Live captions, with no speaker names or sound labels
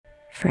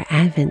For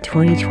Advent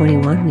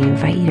 2021, we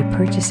invite you to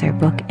purchase our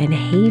book, And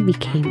Hay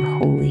Became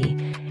Holy,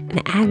 an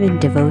Advent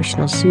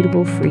devotional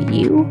suitable for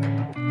you,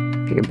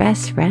 for your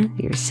best friend,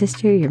 your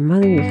sister, your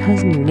mother, your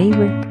cousin, your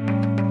neighbor.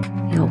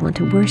 We all want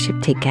to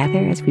worship together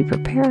as we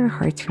prepare our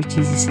hearts for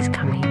Jesus'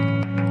 coming.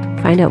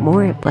 Find out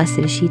more at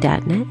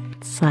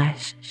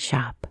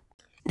blessedisshe.net/shop.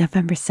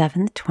 November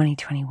 7th,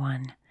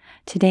 2021.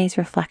 Today's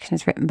reflection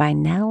is written by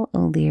Nell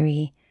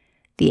O'Leary,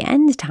 The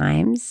End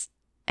Times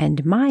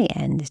and My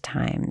End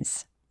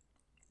Times.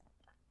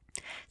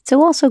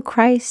 So also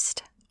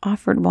Christ,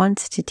 offered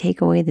once to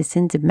take away the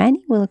sins of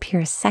many, will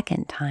appear a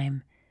second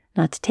time,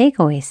 not to take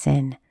away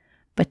sin,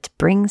 but to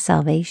bring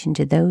salvation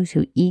to those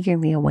who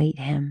eagerly await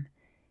him.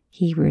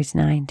 Hebrews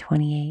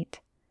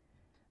 9:28.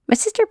 My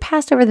sister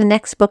passed over the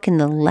next book in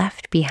the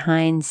Left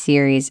Behind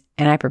series,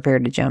 and I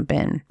prepared to jump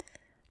in.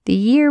 The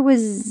year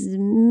was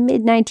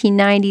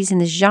mid-1990s, and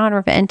the genre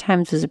of end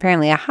times was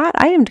apparently a hot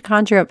item to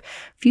conjure up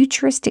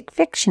futuristic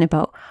fiction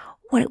about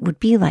what it would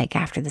be like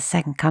after the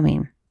second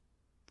coming.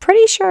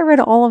 Pretty sure I read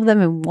all of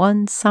them in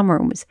one summer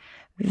and was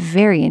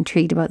very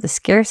intrigued about the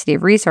scarcity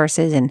of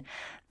resources and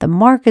the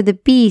mark of the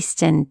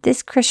beast and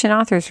this Christian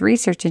author's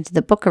research into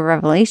the book of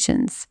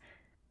Revelations.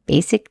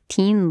 Basic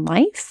teen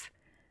life?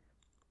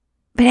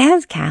 But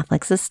as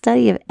Catholics, the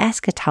study of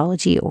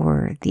eschatology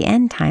or the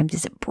end times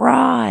is a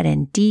broad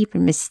and deep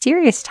and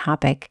mysterious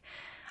topic.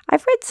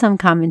 I've read some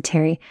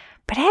commentary,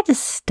 but I had to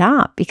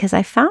stop because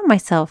I found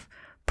myself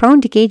prone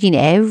to gauging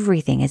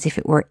everything as if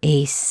it were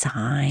a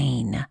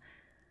sign.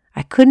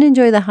 I couldn't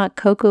enjoy the hot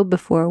cocoa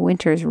before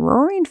winter's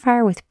roaring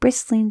fire with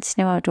bristling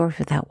snow outdoors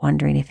without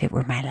wondering if it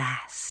were my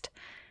last.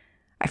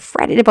 I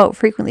fretted about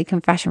frequently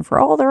confession for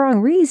all the wrong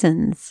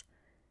reasons.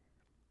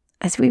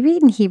 As we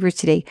read in Hebrews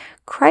today,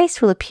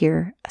 Christ will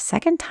appear a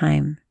second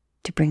time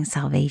to bring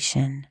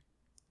salvation.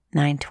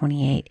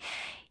 9:28.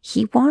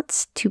 He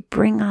wants to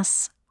bring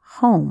us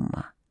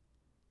home,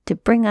 to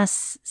bring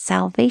us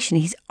salvation.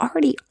 He's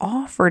already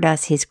offered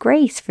us his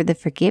grace for the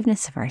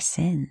forgiveness of our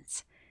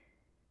sins.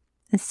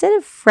 Instead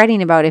of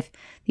fretting about if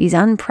these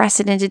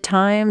unprecedented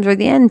times or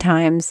the end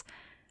times,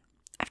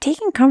 I've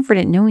taken comfort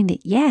in knowing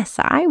that yes,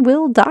 I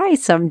will die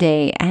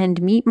someday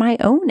and meet my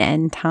own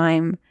end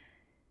time.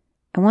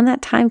 And when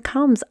that time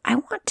comes, I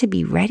want to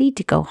be ready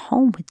to go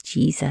home with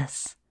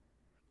Jesus.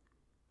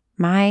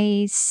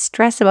 My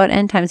stress about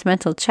end times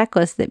mental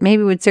checklist that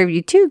maybe would serve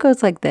you too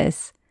goes like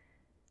this.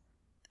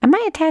 Am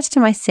I attached to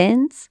my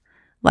sins?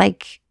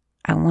 Like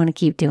I want to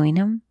keep doing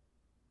them?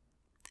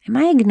 Am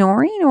I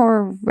ignoring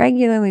or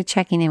regularly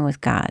checking in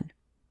with God?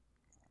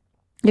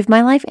 If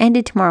my life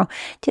ended tomorrow,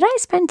 did I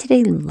spend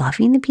today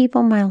loving the people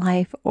in my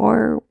life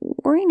or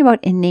worrying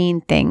about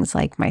inane things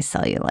like my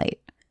cellulite?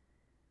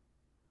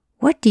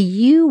 What do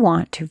you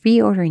want to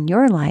reorder in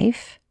your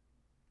life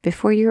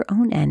before your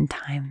own end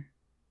time?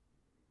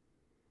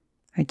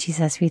 Lord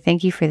Jesus, we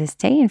thank you for this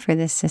day and for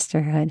this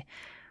sisterhood.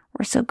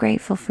 We're so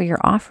grateful for your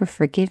offer of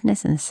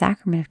forgiveness and the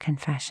sacrament of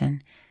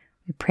confession.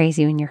 We praise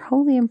you in your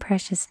holy and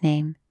precious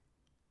name.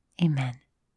 Amen.